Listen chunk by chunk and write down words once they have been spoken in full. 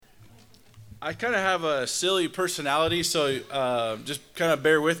I kind of have a silly personality, so just kind of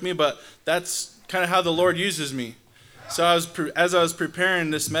bear with me, but that's kind of how the Lord uses me. So as I was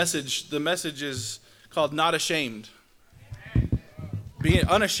preparing this message, the message is called Not Ashamed. Being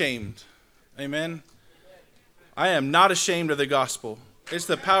unashamed. Amen. I am not ashamed of the gospel. It's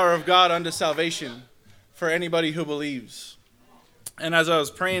the power of God unto salvation for anybody who believes. And as I was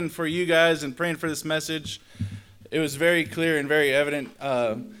praying for you guys and praying for this message, it was very clear and very evident.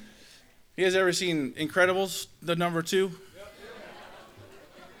 You guys ever seen Incredibles, the number 2?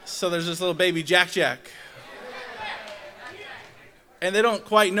 So there's this little baby Jack. And they don't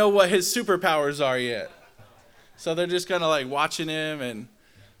quite know what his superpowers are yet. So they're just kind of like watching him, and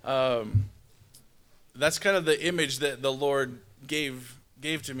that's kind of the image that the Lord gave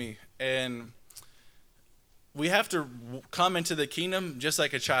to me. And we have to come into the kingdom just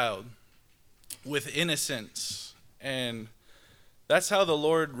like a child, with innocence. And that's how the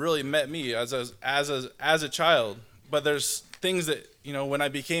Lord really met me as a child. But there's things that, when I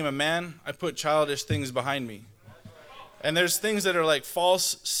became a man, I put childish things behind me. And there's things that are like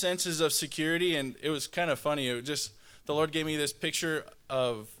false senses of security, and it was kind of funny. The Lord gave me this picture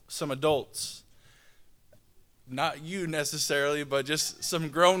of some adults. Not you necessarily, but just some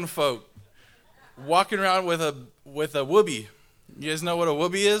grown folk walking around with a whoopee. You guys know what a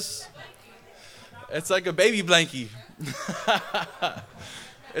whoopee is? It's like a baby blankie.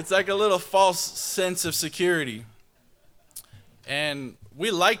 It's like a little false sense of security. And we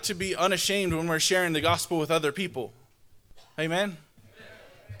like to be unashamed when we're sharing the gospel with other people. Amen?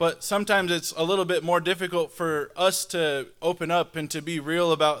 But sometimes it's a little bit more difficult for us to open up and to be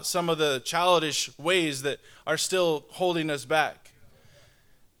real about some of the childish ways that are still holding us back.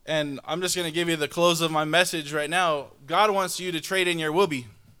 And I'm just going to give you the close of my message right now. God wants you to trade in your whoopee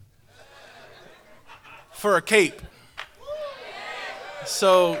for a cape.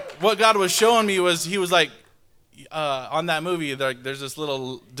 So what God was showing me was, he was like, on that movie, there's this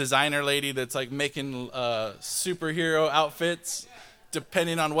little designer lady that's like making superhero outfits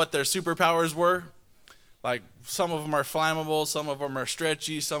depending on what their superpowers were. Like some of them are flammable, some of them are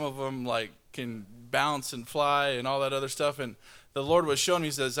stretchy, some of them like can bounce and fly and all that other stuff. And the Lord was showing me,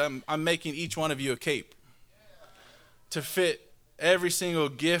 he says, I'm making each one of you a cape to fit every single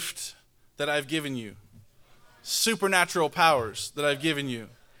gift that I've given you. Supernatural powers that I've given you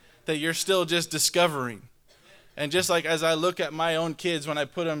that you're still just discovering. And just like as I look at my own kids when I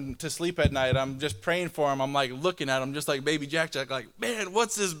put them to sleep at night, I'm just praying for them. I'm like looking at them just like baby Jack, like, man,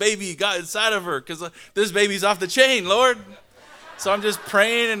 what's this baby got inside of her? Because this baby's off the chain, Lord. So I'm just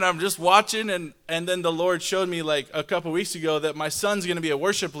praying and I'm just watching. And then the Lord showed me like a couple weeks ago that my son's going to be a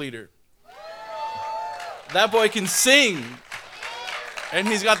worship leader. That boy can sing. And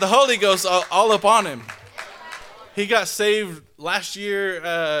he's got the Holy Ghost all up on him. He got saved last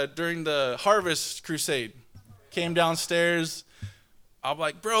year during the Harvest Crusade. Came downstairs. I'm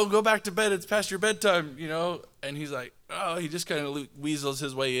like, bro, go back to bed. It's past your bedtime, And he's like, oh, he just kind of weasels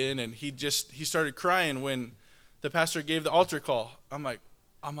his way in. And he started crying when the pastor gave the altar call. I'm like,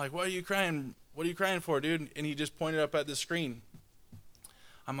 why are you crying? What are you crying for, dude? And he just pointed up at the screen.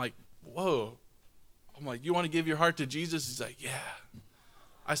 I'm like, whoa. I'm like, you want to give your heart to Jesus? He's like, yeah.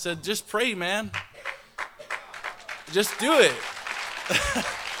 I said, just pray, man. Just do it.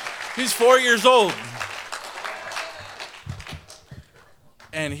 He's 4 years old.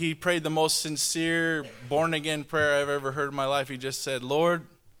 And he prayed the most sincere, born-again prayer I've ever heard in my life. He just said, Lord,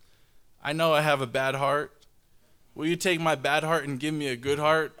 I know I have a bad heart. Will you take my bad heart and give me a good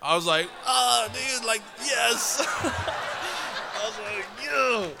heart? I was like, oh, dude, like, yes. I was like,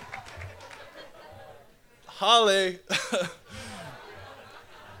 yo. Holly.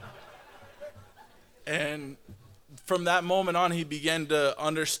 And from that moment on, he began to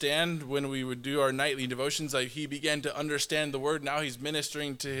understand when we would do our nightly devotions. Like he began to understand the word. Now he's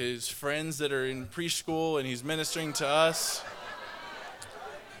ministering to his friends that are in preschool, and he's ministering to us.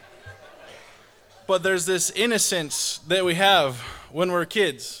 But there's this innocence that we have when we're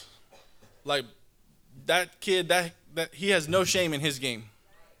kids. Like that kid, that he has no shame in his game.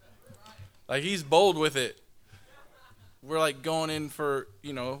 Like he's bold with it. We're like going in for,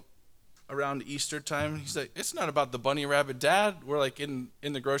 around Easter time. He's like, it's not about the bunny rabbit, Dad. We're like in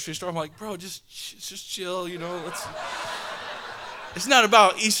the grocery store. I'm like, bro, just chill, it's not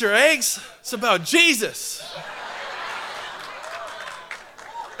about Easter eggs. It's about Jesus.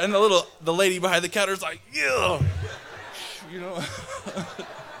 And the lady behind the counter is like, yeah,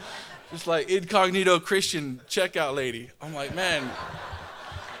 just like incognito Christian checkout lady. I'm like, man,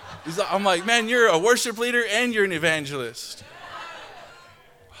 you're a worship leader and you're an evangelist.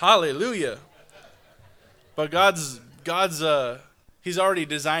 Hallelujah. But God's he's already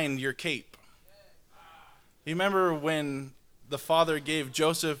designed your cape. You remember when the Father gave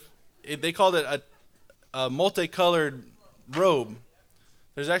Joseph, they called it a multicolored robe.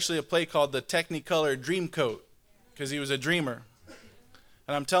 There's actually a play called the Technicolor Dreamcoat because he was a dreamer.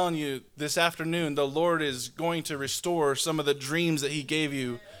 And I'm telling you, this afternoon, the Lord is going to restore some of the dreams that he gave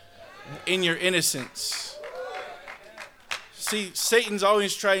you in your innocence. See, Satan's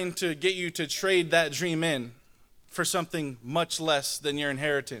always trying to get you to trade that dream in for something much less than your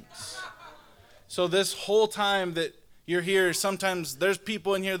inheritance. So this whole time that you're here, sometimes there's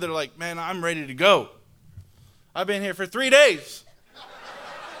people in here that are like, man, I'm ready to go. I've been here for 3 days.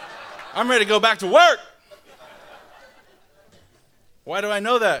 I'm ready to go back to work. Why do I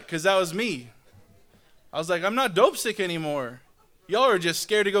know that? Because that was me. I was like, I'm not dope sick anymore. Y'all are just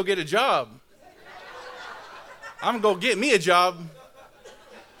scared to go get a job. I'm going to go get me a job.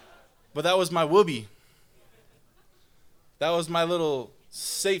 But that was my whoopee. That was my little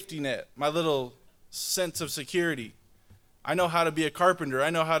safety net, my little sense of security. I know how to be a carpenter. I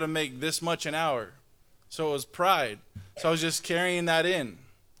know how to make this much an hour. So it was pride. So I was just carrying that in.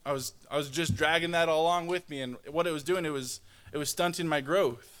 I was just dragging that along with me. And what it was doing, it was stunting my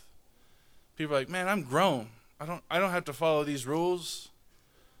growth. People are like, man, I'm grown. I don't have to follow these rules.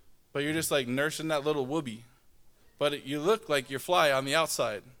 But you're just like nursing that little whoopee. But you look like you're fly on the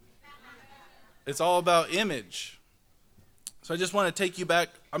outside. It's all about image. So I just want to take you back.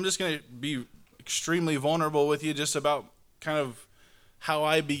 I'm just going to be extremely vulnerable with you just about kind of how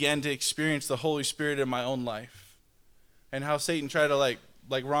I began to experience the Holy Spirit in my own life. And how Satan tried to, like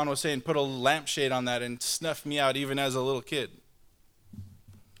Ron was saying, put a lampshade on that and snuff me out even as a little kid.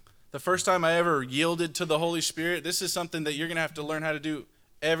 The first time I ever yielded to the Holy Spirit, this is something that you're going to have to learn how to do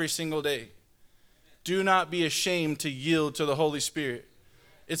every single day. Do not be ashamed to yield to the Holy Spirit.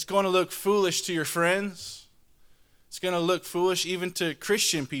 It's going to look foolish to your friends. It's going to look foolish even to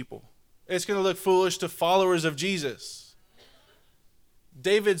Christian people. It's going to look foolish to followers of Jesus.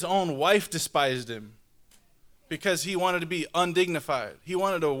 David's own wife despised him because he wanted to be undignified. He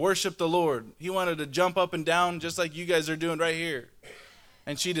wanted to worship the Lord. He wanted to jump up and down just like you guys are doing right here.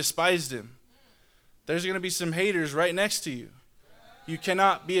 And she despised him. There's going to be some haters right next to you. You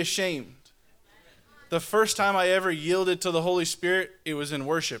cannot be ashamed. The first time I ever yielded to the Holy Spirit, it was in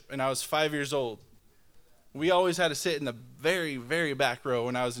worship, and I was 5 years old. We always had to sit in the very, very back row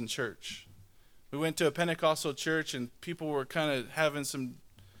when I was in church. We went to a Pentecostal church, and people were kind of having some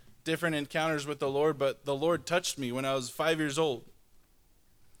different encounters with the Lord, but the Lord touched me when I was 5 years old.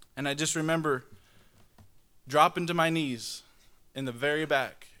 And I just remember dropping to my knees in the very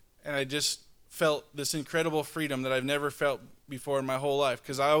back, and I just felt this incredible freedom that I've never felt before in my whole life,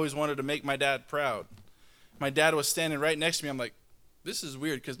 because I always wanted to make my dad proud. My dad was standing right next to me. I'm like, this is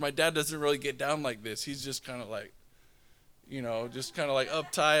weird, because my dad doesn't really get down like this. He's just kind of like, just kind of like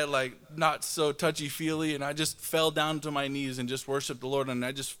uptight, like not so touchy-feely. And I just fell down to my knees and just worshiped the Lord. And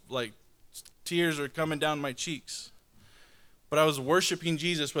I just, like, tears are coming down my cheeks. But I was worshiping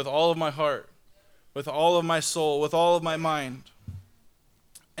Jesus with all of my heart, with all of my soul, with all of my mind.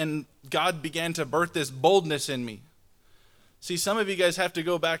 And God began to birth this boldness in me. See, some of you guys have to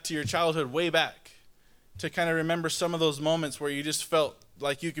go back to your childhood way back to kind of remember some of those moments where you just felt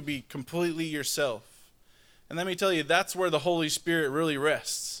like you could be completely yourself. And let me tell you, that's where the Holy Spirit really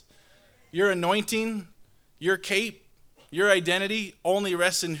rests. Your anointing, your cape, your identity only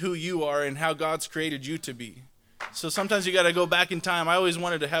rests in who you are and how God's created you to be. So sometimes you got to go back in time. I always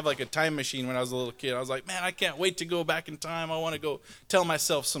wanted to have like a time machine when I was a little kid. I was like, man, I can't wait to go back in time. I want to go tell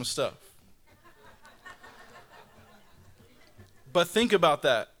myself some stuff. But think about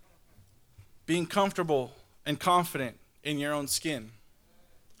that. Being comfortable and confident in your own skin.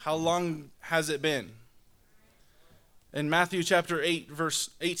 How long has it been? In Matthew chapter 8, verse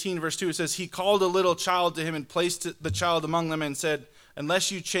 18, verse 2, it says, he called a little child to him and placed the child among them and said,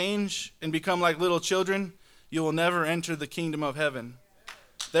 unless you change and become like little children, you will never enter the kingdom of heaven.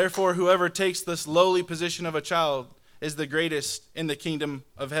 Therefore, whoever takes this lowly position of a child is the greatest in the kingdom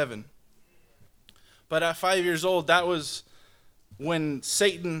of heaven. But at 5 years old, that was when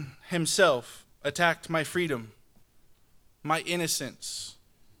Satan himself attacked my freedom, my innocence,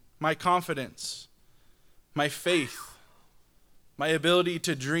 my confidence, my faith, my ability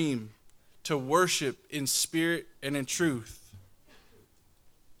to dream, to worship in spirit and in truth.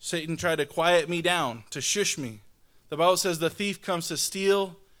 Satan tried to quiet me down, to shush me. The Bible says the thief comes to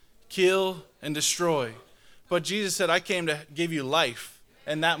steal, kill, and destroy. But Jesus said, I came to give you life,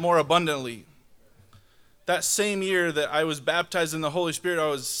 and that more abundantly. That same year that I was baptized in the Holy Spirit, I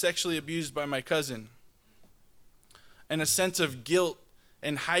was sexually abused by my cousin. And a sense of guilt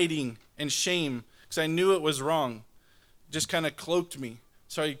and hiding and shame, because I knew it was wrong, just kind of cloaked me.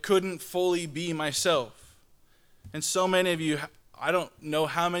 So I couldn't fully be myself. And so many of you, I don't know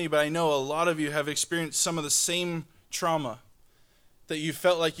how many, but I know a lot of you have experienced some of the same trauma, that you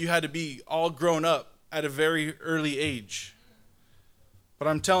felt like you had to be all grown up at a very early age. But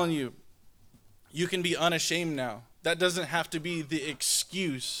I'm telling you, you can be unashamed now. That doesn't have to be the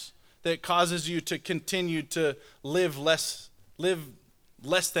excuse that causes you to continue to live less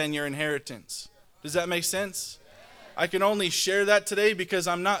than your inheritance. Does that make sense? I can only share that today because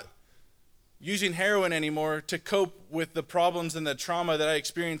I'm not using heroin anymore to cope with the problems and the trauma that I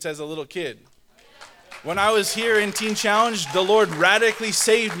experienced as a little kid. When I was here in Teen Challenge, the Lord radically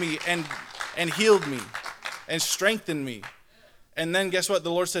saved me and healed me and strengthened me. And then guess what?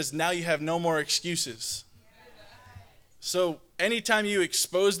 The Lord says, now you have no more excuses. So anytime you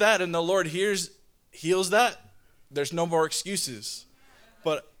expose that and the Lord heals that, there's no more excuses.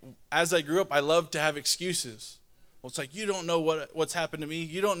 But as I grew up, I loved to have excuses. Well, it's like, you don't know what's happened to me.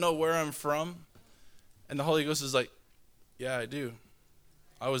 You don't know where I'm from. And the Holy Ghost is like, yeah, I do.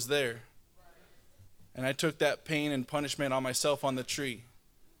 I was there. And I took that pain and punishment on myself on the tree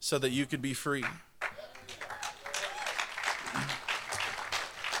so that you could be free.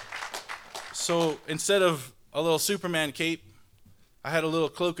 So instead of a little Superman cape, I had a little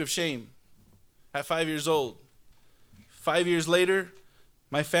cloak of shame at 5 years old. 5 years later,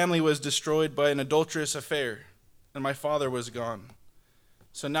 my family was destroyed by an adulterous affair, and my father was gone.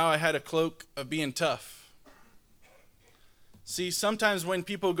 So now I had a cloak of being tough. See, sometimes when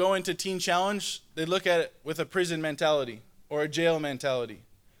people go into Teen Challenge, they look at it with a prison mentality or a jail mentality.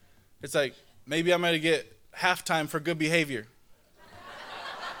 It's like, maybe I'm going to get halftime for good behavior.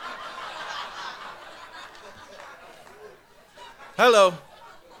 Hello.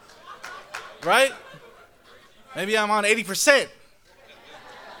 Right? Maybe I'm on 80%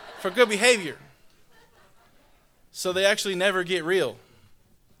 for good behavior. So they actually never get real.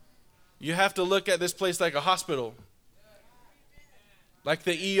 You have to look at this place like a hospital. Like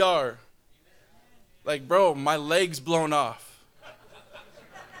the ER. Like, bro, my leg's blown off.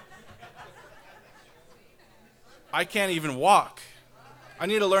 I can't even walk. I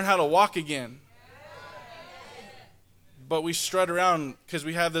need to learn how to walk again. But we strut around because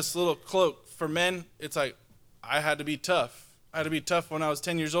we have this little cloak. For men, it's like, I had to be tough. I had to be tough when I was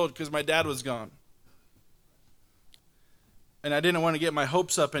 10 years old because my dad was gone. And I didn't want to get my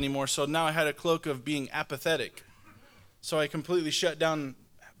hopes up anymore, so now I had a cloak of being apathetic. So I completely shut down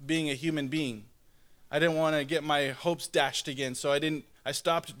being a human being. I didn't want to get my hopes dashed again, so I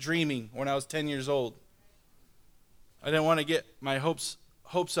stopped dreaming when I was 10 years old. I didn't want to get my hopes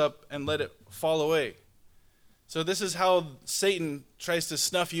up and let it fall away. So this is how Satan tries to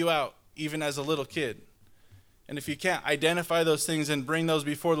snuff you out, even as a little kid. And if you can't identify those things and bring those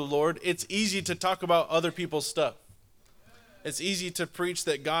before the Lord, it's easy to talk about other people's stuff. It's easy to preach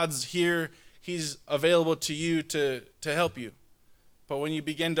that God's here, He's available to you to help you. But when you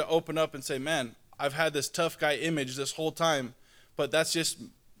begin to open up and say, man, I've had this tough guy image this whole time, but that's just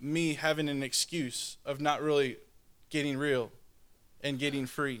me having an excuse of not really getting real and getting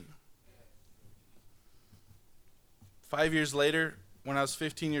free. 5 years later, when I was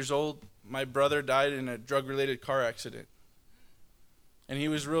 15 years old, my brother died in a drug-related car accident. And he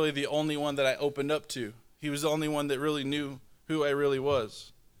was really the only one that I opened up to. He was the only one that really knew who I really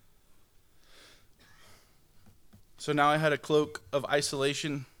was. So now I had a cloak of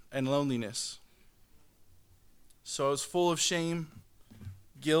isolation and loneliness. So I was full of shame,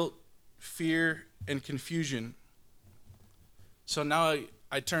 guilt, fear, and confusion. So now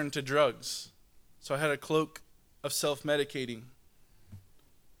I turned to drugs. So I had a cloak of self-medicating.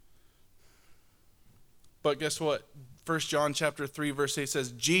 But guess what? 1 John chapter 3 verse 8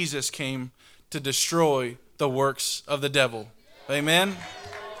 says, Jesus came to destroy the works of the devil. Amen?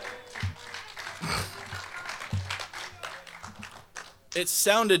 It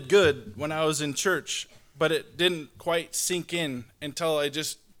sounded good when I was in church, but it didn't quite sink in until I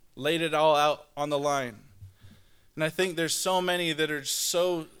just laid it all out on the line. And I think there's so many that are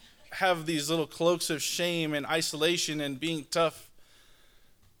have these little cloaks of shame and isolation and being tough.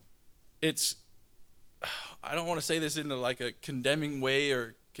 I don't want to say this in like a condemning way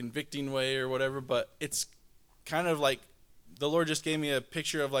or convicting way or whatever, but it's kind of like the Lord just gave me a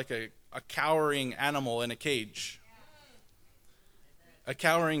picture of like a cowering animal in a cage. A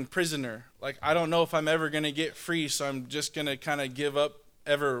cowering prisoner. Like, I don't know if I'm ever going to get free, so I'm just going to kind of give up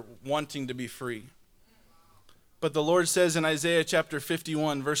ever wanting to be free. But the Lord says in Isaiah chapter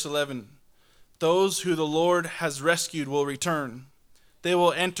 51, verse 11, those who the Lord has rescued will return. They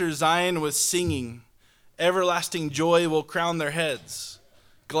will enter Zion with singing. Everlasting joy will crown their heads.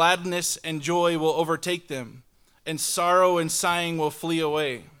 Gladness and joy will overtake them, and sorrow and sighing will flee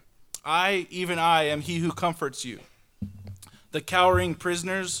away. I, even I, am he who comforts you. The cowering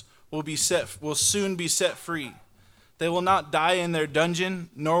prisoners will soon be set free. They will not die in their dungeon,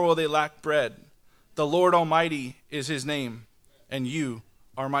 nor will they lack bread. The Lord Almighty is his name, and you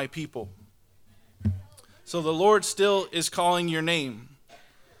are my people. So the Lord still is calling your name.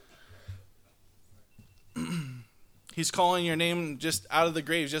 He's calling your name just out of the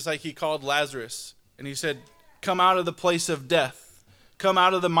grave, just like he called Lazarus. And he said, come out of the place of death. Come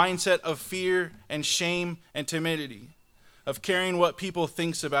out of the mindset of fear and shame and timidity, of caring what people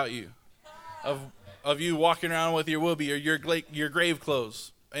thinks about you, of you walking around with your whoopee or your grave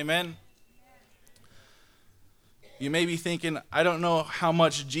clothes. Amen? You may be thinking, I don't know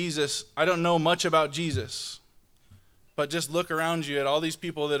much about Jesus. But just look around you at all these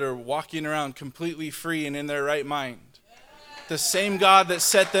people that are walking around completely free and in their right mind. The same God that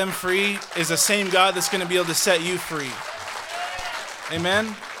set them free is the same God that's going to be able to set you free.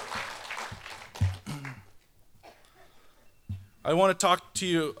 Amen? I want to talk to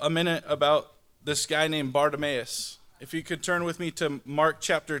you a minute about this guy named Bartimaeus. If you could turn with me to Mark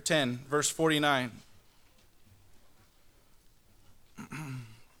chapter 10, verse 49.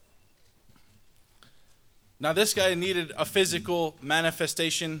 Now, this guy needed a physical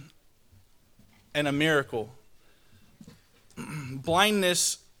manifestation and a miracle.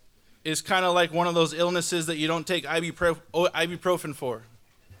 Blindness is kind of like one of those illnesses that you don't take ibuprofen for.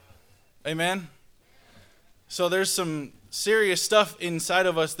 Amen? So there's some serious stuff inside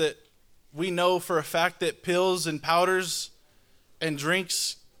of us that we know for a fact that pills and powders and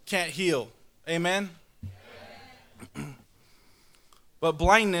drinks can't heal. Amen? But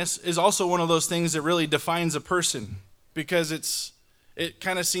blindness is also one of those things that really defines a person, because it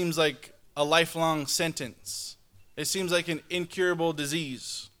kind of seems like a lifelong sentence. It seems like an incurable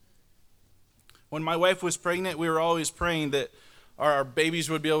disease. When my wife was pregnant, we were always praying that our babies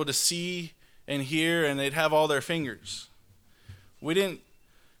would be able to see and hear, and they'd have all their fingers. We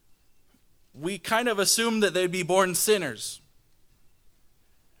kind of assumed that they'd be born sinners.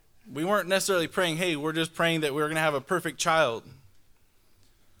 We weren't necessarily praying, hey, we're just praying that we're going to have a perfect child.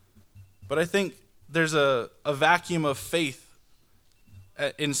 But I think there's a vacuum of faith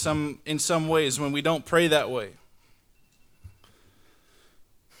in some ways when we don't pray that way.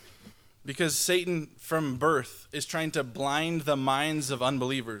 Because Satan from birth is trying to blind the minds of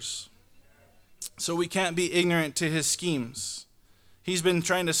unbelievers. So we can't be ignorant to his schemes. He's been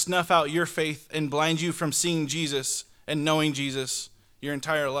trying to snuff out your faith and blind you from seeing Jesus and knowing Jesus your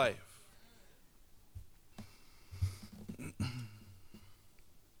entire life.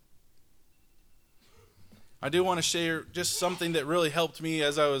 I do want to share just something that really helped me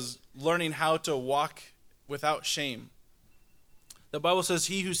as I was learning how to walk without shame. The Bible says,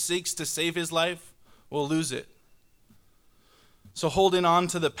 he who seeks to save his life will lose it. So holding on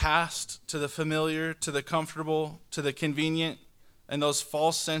to the past, to the familiar, to the comfortable, to the convenient, and those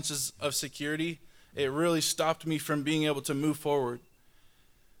false senses of security, it really stopped me from being able to move forward.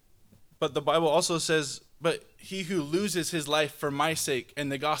 But the Bible also says, but he who loses his life for my sake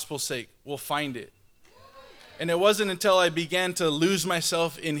and the gospel's sake will find it. And it wasn't until I began to lose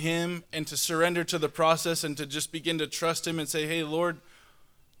myself in him and to surrender to the process and to just begin to trust him and say, hey, Lord,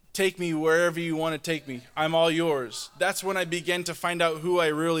 take me wherever you want to take me. I'm all yours. That's when I began to find out who I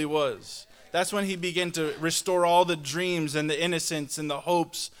really was. That's when he began to restore all the dreams and the innocence and the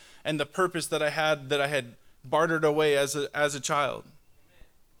hopes and the purpose that I had bartered away as a child.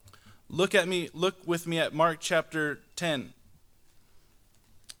 Look with me at Mark chapter 10.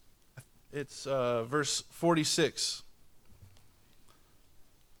 It's verse 46.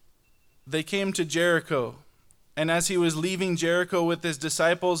 They came to Jericho, and as he was leaving Jericho with his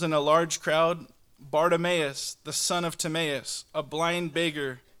disciples and a large crowd, Bartimaeus, the son of Timaeus, a blind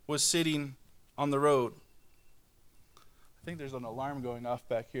beggar, was sitting on the road. I think there's an alarm going off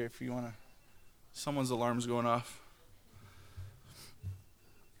back here if you want to. Someone's alarm's going off.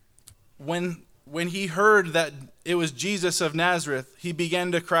 When he heard that it was Jesus of Nazareth, he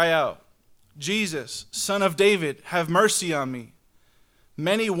began to cry out, Jesus, Son of David, have mercy on me.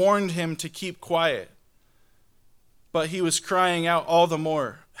 Many warned him to keep quiet, but he was crying out all the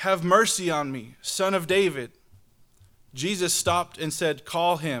more, have mercy on me, Son of David. Jesus stopped and said,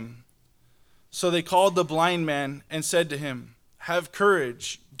 call him. So they called the blind man and said to him, have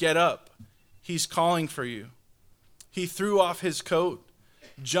courage, get up. He's calling for you. He threw off his coat,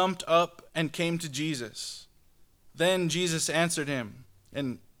 jumped up, and came to Jesus. Then Jesus answered him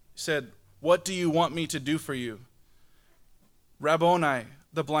and said, what do you want me to do for you? Rabboni,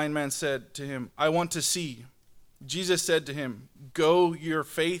 the blind man said to him, I want to see. Jesus said to him, Go, your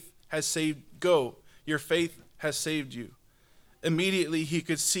faith has saved you. Immediately he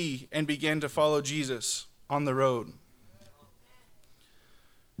could see and began to follow Jesus on the road.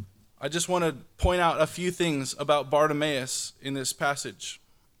 I just want to point out a few things about Bartimaeus in this passage.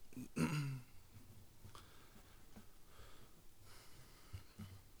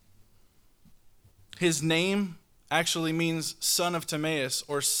 His name actually means son of Timaeus,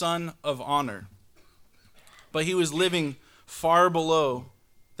 or son of honor. But he was living far below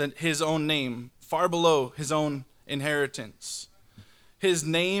his own name, far below his own inheritance. His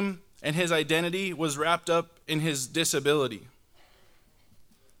name and his identity was wrapped up in his disability.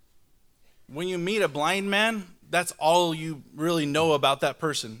 When you meet a blind man, that's all you really know about that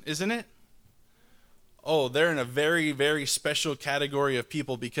person, isn't it? Oh, they're in a very, very special category of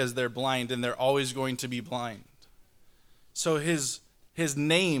people because they're blind, and they're always going to be blind. So his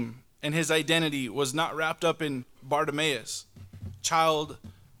name and his identity was not wrapped up in Bartimaeus, child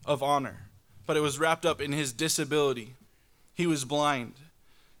of honor, but it was wrapped up in his disability. He was blind.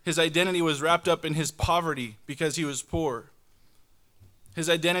 His identity was wrapped up in his poverty because he was poor. His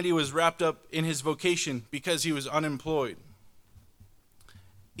identity was wrapped up in his vocation because he was unemployed.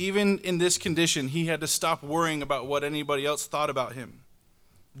 Even in this condition, he had to stop worrying about what anybody else thought about him.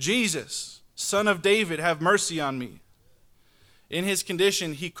 Jesus, Son of David, have mercy on me. In his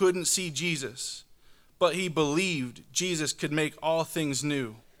condition, he couldn't see Jesus, but he believed Jesus could make all things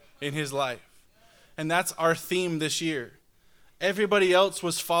new in his life. And that's our theme this year. Everybody else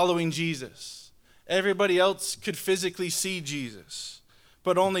was following Jesus. Everybody else could physically see Jesus,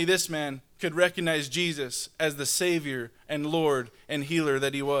 but only this man could recognize Jesus as the Savior and Lord and healer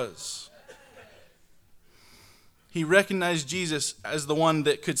that he was. He recognized Jesus as the one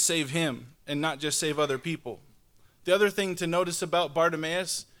that could save him and not just save other people. The other thing to notice about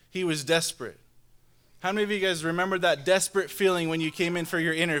Bartimaeus, he was desperate. How many of you guys remember that desperate feeling when you came in for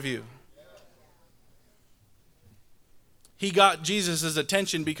your interview? He got Jesus'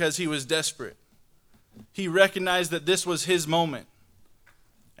 attention because he was desperate. He recognized that this was his moment.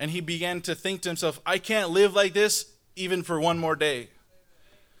 And he began to think to himself, I can't live like this even for one more day.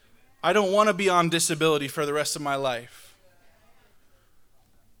 I don't want to be on disability for the rest of my life.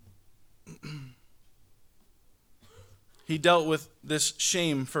 He dealt with this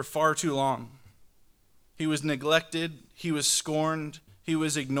shame for far too long. He was neglected, he was scorned, he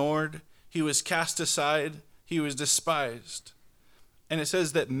was ignored, he was cast aside, he was despised. And it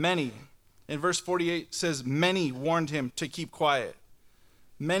says that many, in verse 48 says, many warned him to keep quiet.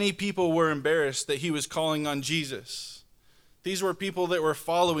 Many people were embarrassed that he was calling on Jesus. These were people that were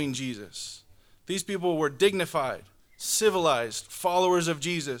following Jesus. These people were dignified, civilized followers of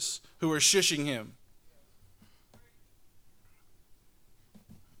Jesus who were shushing him.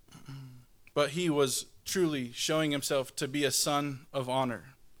 But he was truly showing himself to be a son of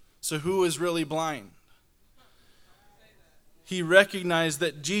honor. So who was really blind? He recognized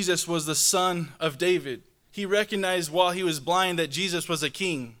that Jesus was the Son of David. He recognized while he was blind that Jesus was a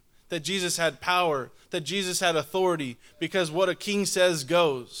king, that Jesus had power, that Jesus had authority, because what a king says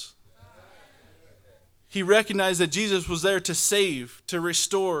goes. He recognized that Jesus was there to save, to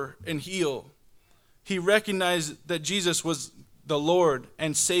restore, and heal. He recognized that Jesus was the Lord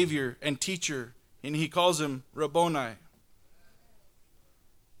and Savior and teacher, and he calls him Rabboni.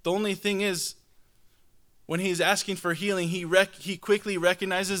 The only thing is, when he's asking for healing, he quickly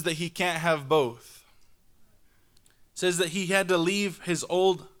recognizes that he can't have both. It says that he had to leave his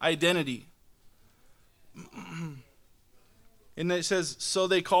old identity. And it says, so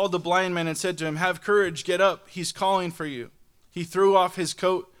they called the blind man and said to him, have courage, get up, he's calling for you. He threw off his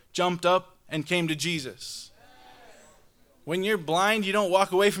coat, jumped up, and came to Jesus. When you're blind, you don't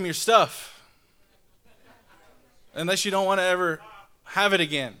walk away from your stuff. Unless you don't want to ever have it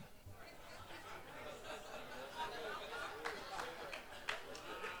again.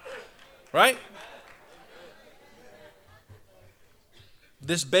 Right?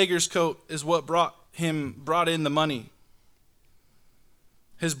 This beggar's coat is what brought in the money.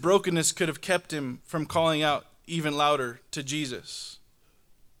 His brokenness could have kept him from calling out even louder to Jesus.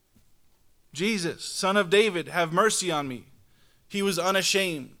 Jesus, Son of David, have mercy on me. He was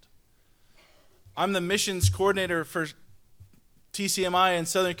unashamed. I'm the missions coordinator for TCMI in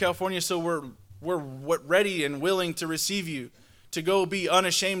Southern California, so we're ready and willing to receive you to go be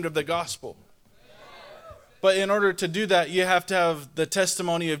unashamed of the gospel. But in order to do that, you have to have the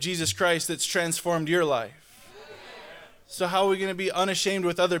testimony of Jesus Christ that's transformed your life. So how are we going to be unashamed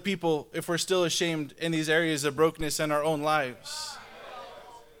with other people if we're still ashamed in these areas of brokenness in our own lives?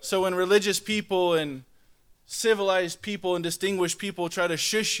 So when religious people and civilized people and distinguished people try to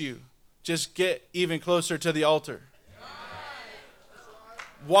shush you, just get even closer to the altar.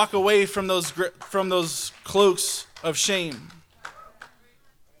 Walk away from those cloaks of shame.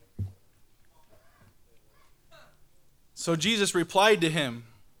 So Jesus replied to him,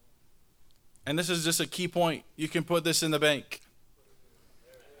 and this is just a key point. You can put this in the bank.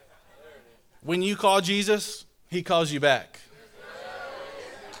 When you call Jesus, he calls you back.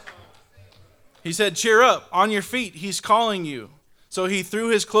 He said, cheer up, on your feet, he's calling you. So he threw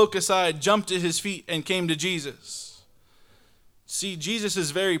his cloak aside, jumped at his feet, and came to Jesus. See, Jesus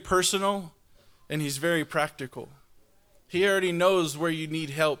is very personal, and he's very practical. He already knows where you need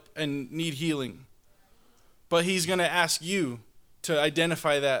help and need healing. But he's going to ask you to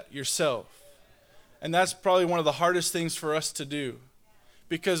identify that yourself. And that's probably one of the hardest things for us to do.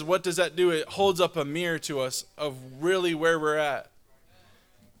 Because what does that do? It holds up a mirror to us of really where we're at.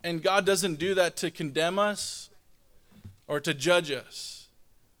 And God doesn't do that to condemn us or to judge us.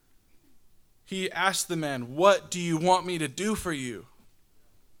 He asked the man, what do you want me to do for you?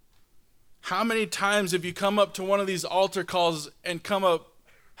 How many times have you come up to one of these altar calls and come up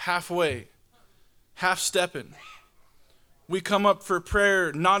halfway, half-stepping? We come up for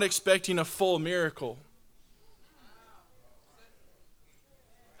prayer not expecting a full miracle.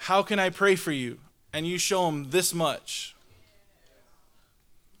 How can I pray for you? And you show them this much.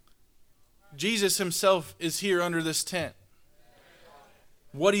 Jesus himself is here under this tent.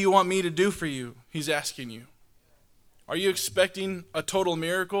 What do you want me to do for you? He's asking you. Are you expecting a total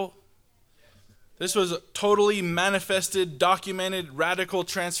miracle? This was a totally manifested, documented, radical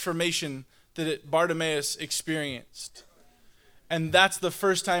transformation that Bartimaeus experienced. And that's the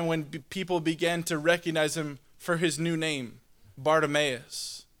first time when people began to recognize him for his new name,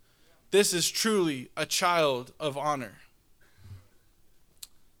 Bartimaeus. This is truly a child of honor.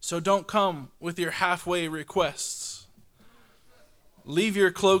 So don't come with your halfway requests. Leave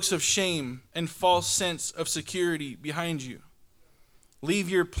your cloaks of shame and false sense of security behind you. Leave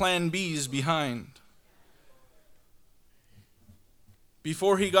your plan Bs behind.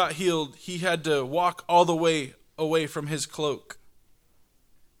 Before he got healed, he had to walk all the way away from his cloak.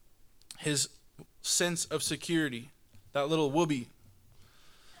 His sense of security, that little whoopee.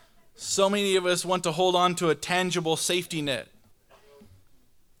 So many of us want to hold on to a tangible safety net.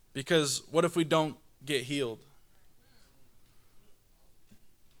 Because what if we don't get healed?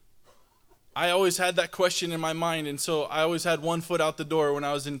 I always had that question in my mind, and so I always had one foot out the door when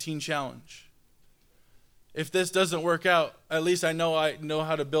I was in Teen Challenge. If this doesn't work out, at least I know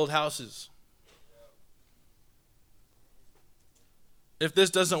how to build houses. If this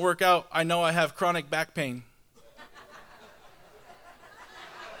doesn't work out, I know I have chronic back pain.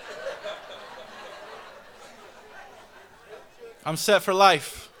 I'm set for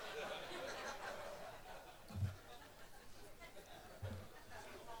life.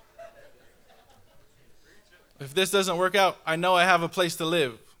 If this doesn't work out, I know I have a place to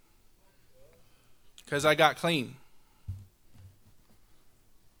live. Because I got clean.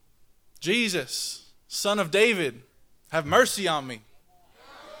 Jesus, Son of David, have mercy on me.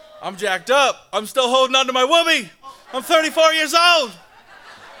 I'm jacked up. I'm still holding on to my whoopee. I'm 34 years old.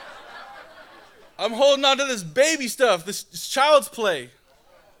 I'm holding on to this baby stuff, this child's play.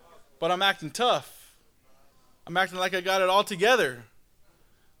 But I'm acting tough. I'm acting like I got it all together.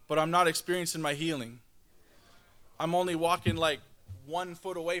 But I'm not experiencing my healing. I'm only walking like 1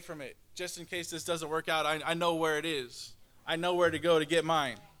 foot away from it. Just in case this doesn't work out, I know where it is. I know where to go to get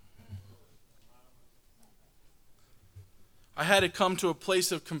mine. I had to come to a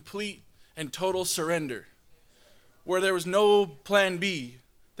place of complete and total surrender. Where there was no plan B.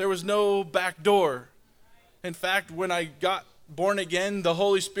 There was no back door. In fact, when I got born again, the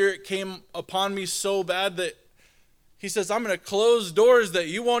Holy Spirit came upon me so bad that he says, I'm going to close doors that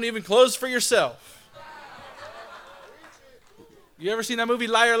you won't even close for yourself. You ever seen that movie,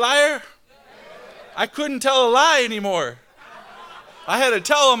 Liar, Liar? I couldn't tell a lie anymore. I had to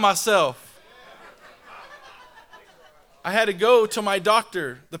tell on myself. I had to go to my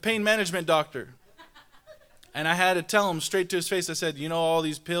doctor, the pain management doctor. And I had to tell him straight to his face, I said, you know all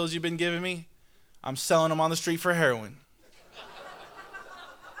these pills you've been giving me? I'm selling them on the street for heroin.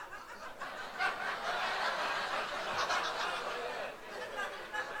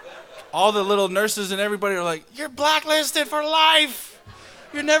 All the little nurses and everybody are like, you're blacklisted for life.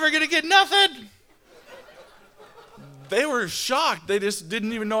 You're never going to get nothing. They were shocked. They just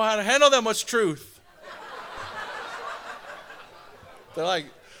didn't even know how to handle that much truth. They're like,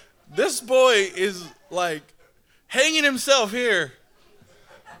 this boy is like hanging himself here.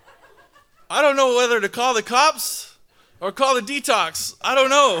 I don't know whether to call the cops or call the detox. I don't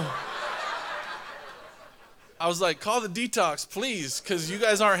know. I was like, call the detox, please, because you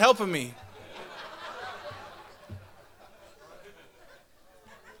guys aren't helping me.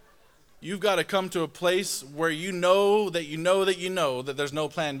 You've got to come to a place where you know that there's no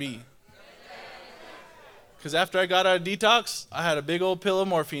plan B. Because after I got out of detox, I had a big old pill of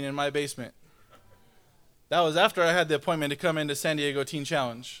morphine in my basement. That was after I had the appointment to come into San Diego Teen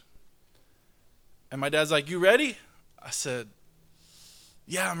Challenge. And my dad's like, you ready? I said,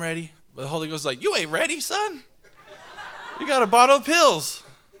 yeah, I'm ready. But the Holy Ghost is like, you ain't ready, son. You got a bottle of pills.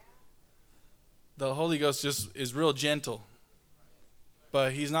 The Holy Ghost just is real gentle.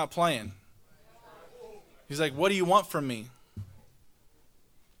 But he's not playing. He's like, what do you want from me?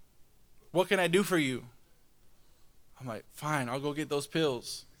 What can I do for you? I'm like, fine, I'll go get those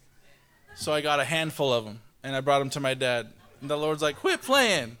pills. So I got a handful of them, and I brought them to my dad. And the Lord's like, quit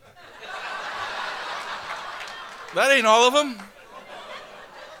playing. That ain't all of them.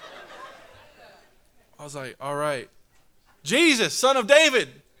 I was like, all right. Jesus, Son of David,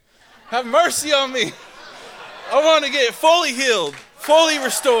 have mercy on me. I want to get fully healed, fully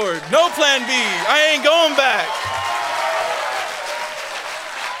restored. No plan B. I ain't going back.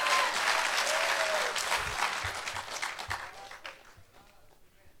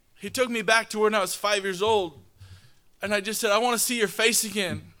 He took me back to when I was 5 years old. And I just said, I want to see your face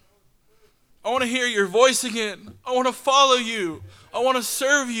again. I want to hear your voice again. I want to follow you. I want to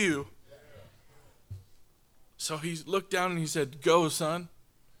serve you. So he looked down and he said, go, son.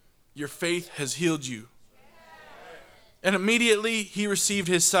 Your faith has healed you. And immediately he received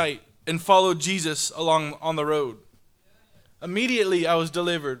his sight and followed Jesus along on the road. Immediately I was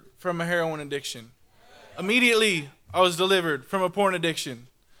delivered from a heroin addiction. Immediately I was delivered from a porn addiction.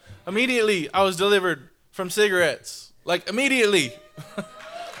 Immediately I was delivered from cigarettes. Like immediately.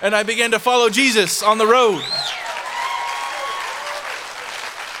 And I began to follow Jesus on the road.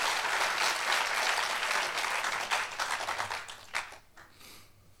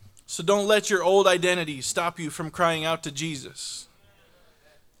 So don't let your old identity stop you from crying out to Jesus.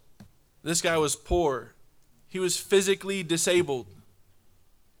 This guy was poor. He was physically disabled.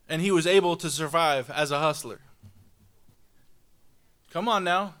 And he was able to survive as a hustler. Come on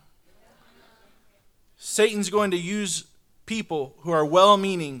now. Satan's going to use people who are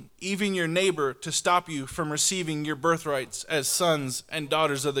well-meaning, even your neighbor, to stop you from receiving your birthrights as sons and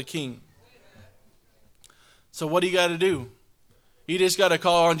daughters of the King. So what do you got to do? You just got to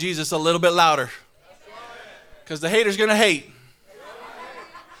call on Jesus a little bit louder. Because the hater's going to hate.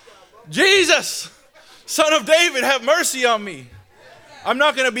 Jesus, Son of David, have mercy on me. I'm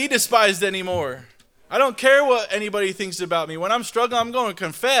not going to be despised anymore. I don't care what anybody thinks about me. When I'm struggling, I'm going to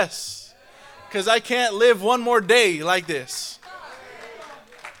confess. Because I can't live one more day like this.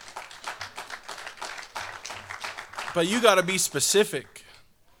 But you got to be specific.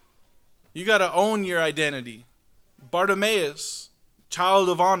 You got to own your identity. Bartimaeus, child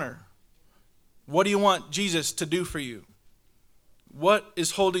of honor. What do you want Jesus to do for you? What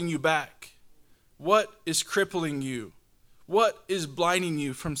is holding you back? What is crippling you? What is blinding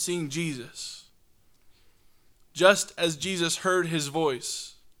you from seeing Jesus? Just as Jesus heard his voice,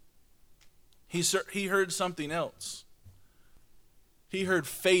 he heard something else. He heard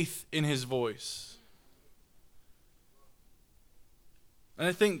faith in his voice. And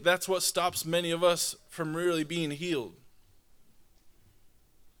I think that's what stops many of us from really being healed.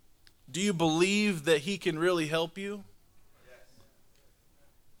 Do you believe that he can really help you?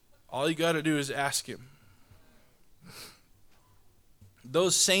 All you got to do is ask him.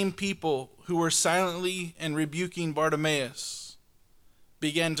 Those same people who were silently and rebuking Bartimaeus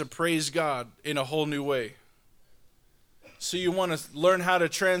began to praise God in a whole new way. So you want to learn how to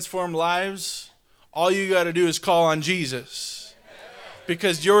transform lives? All you got to do is call on Jesus.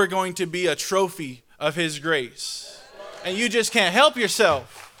 Because you're going to be a trophy of his grace. And you just can't help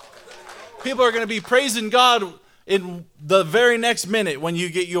yourself. People are going to be praising God in the very next minute when you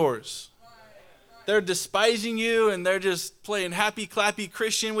get yours. They're despising you and they're just playing happy clappy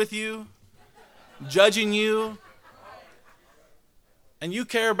Christian with you, judging you. And you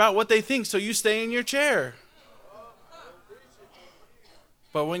care about what they think, so you stay in your chair.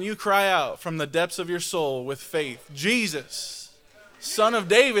 But when you cry out from the depths of your soul with faith, Jesus, Son of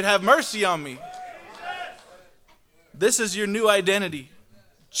David, have mercy on me. This is your new identity.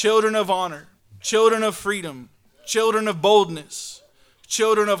 Children of honor, children of freedom, children of boldness,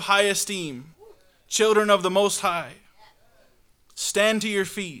 children of high esteem, children of the Most High. Stand to your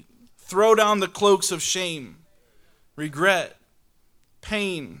feet. Throw down the cloaks of shame, regret,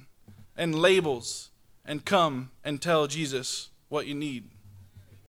 pain, and labels, and come and tell Jesus what you need.